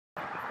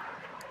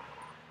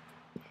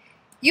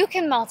You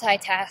can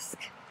multitask.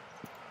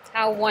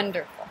 How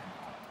wonderful.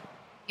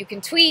 You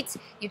can tweet,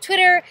 you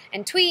Twitter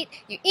and tweet,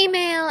 you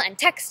email and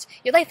text.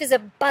 Your life is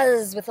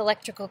abuzz with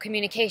electrical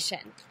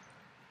communication.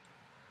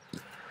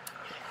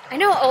 I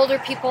know older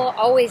people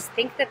always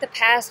think that the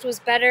past was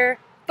better,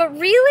 but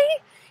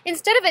really?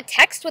 Instead of a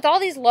text with all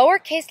these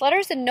lowercase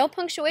letters and no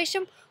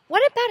punctuation,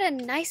 what about a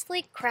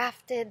nicely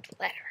crafted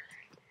letter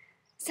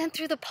sent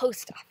through the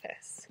post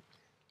office?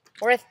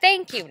 Or a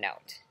thank you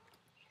note?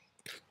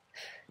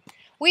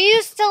 We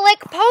used to lick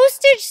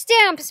postage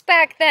stamps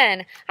back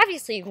then.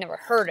 Obviously, you've never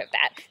heard of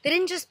that. They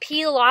didn't just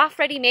peel off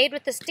ready-made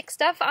with the stick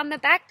stuff on the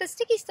back. The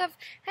sticky stuff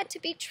had to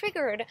be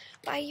triggered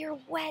by your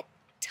wet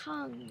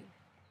tongue.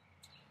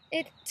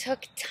 It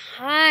took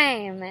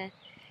time.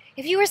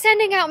 If you were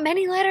sending out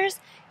many letters,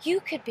 you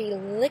could be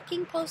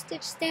licking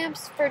postage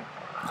stamps for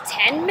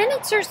 10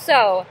 minutes or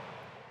so.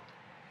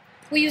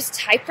 We used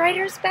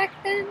typewriters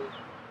back then,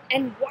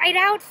 and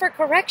whiteout for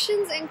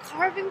corrections, and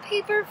carbon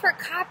paper for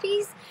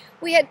copies.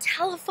 We had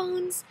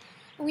telephones,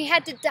 and we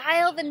had to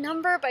dial the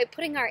number by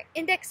putting our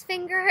index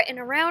finger in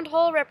a round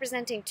hole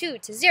representing 2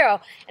 to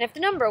 0. And if the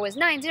number was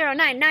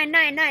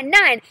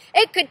 9099999,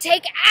 it could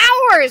take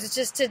hours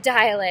just to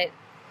dial it.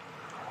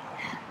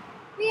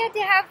 We had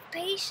to have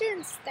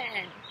patience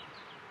then.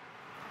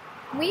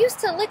 We used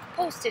to lick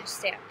postage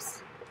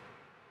stamps.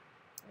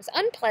 It was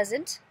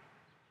unpleasant,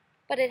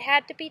 but it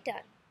had to be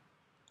done.